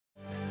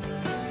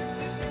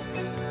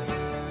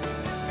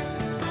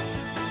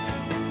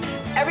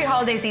Every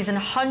holiday season,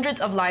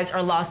 hundreds of lives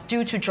are lost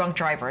due to drunk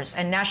drivers.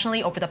 And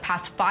nationally, over the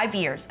past 5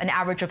 years, an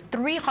average of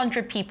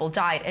 300 people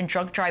died in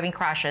drunk driving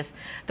crashes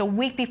the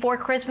week before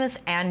Christmas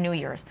and New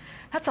Year's.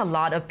 That's a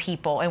lot of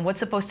people and what's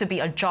supposed to be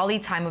a jolly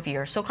time of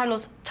year. So,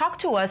 Carlos, talk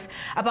to us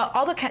about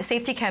all the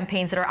safety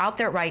campaigns that are out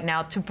there right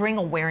now to bring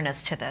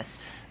awareness to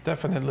this.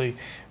 Definitely.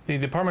 The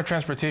Department of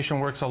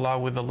Transportation works a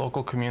lot with the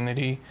local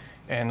community,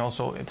 and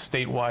also it's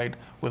statewide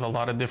with a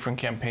lot of different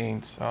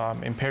campaigns.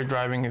 Impaired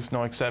driving is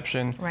no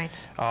exception. Right.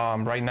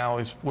 Right now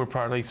we're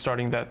probably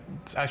starting that,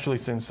 actually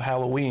since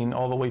Halloween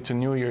all the way to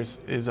New Year's,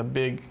 is a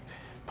big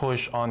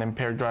push on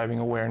impaired driving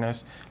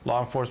awareness.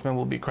 Law enforcement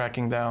will be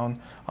cracking down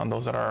on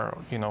those that are,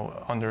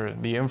 under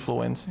the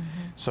influence.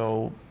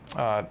 So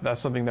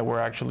that's something that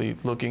we're actually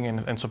looking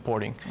and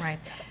supporting. Right.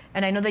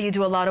 And I know that you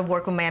do a lot of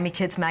work with Miami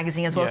Kids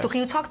Magazine as well. Yes. So can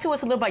you talk to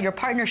us a little about your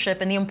partnership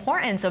and the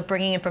importance of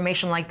bringing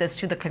information like this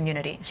to the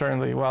community?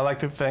 Certainly. Well, I'd like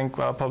to thank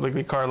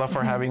publicly Carla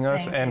for having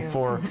us and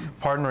for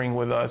partnering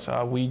with us.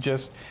 We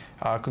just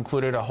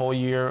concluded a whole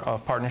year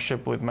of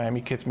partnership with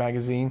Miami Kids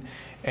Magazine,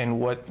 and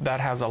what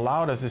that has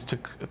allowed us is to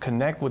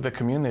connect with the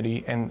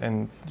community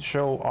and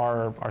show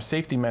our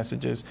safety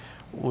messages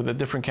with the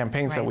different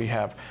campaigns that we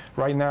have.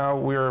 Right now,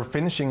 we're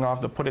finishing off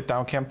the Put It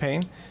Down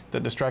campaign, the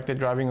Distracted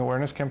Driving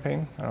Awareness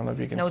campaign. I don't know if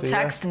you can see that. No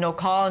text, no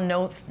call,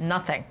 no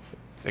nothing.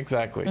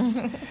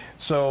 Exactly.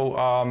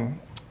 So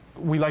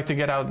we like to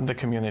get out in the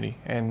community,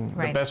 and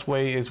the best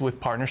way is with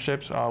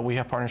partnerships. We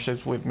have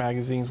partnerships with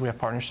magazines, we have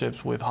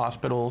partnerships with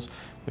hospitals,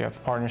 we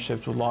have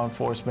partnerships with law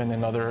enforcement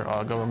and other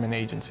government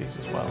agencies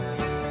as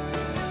well.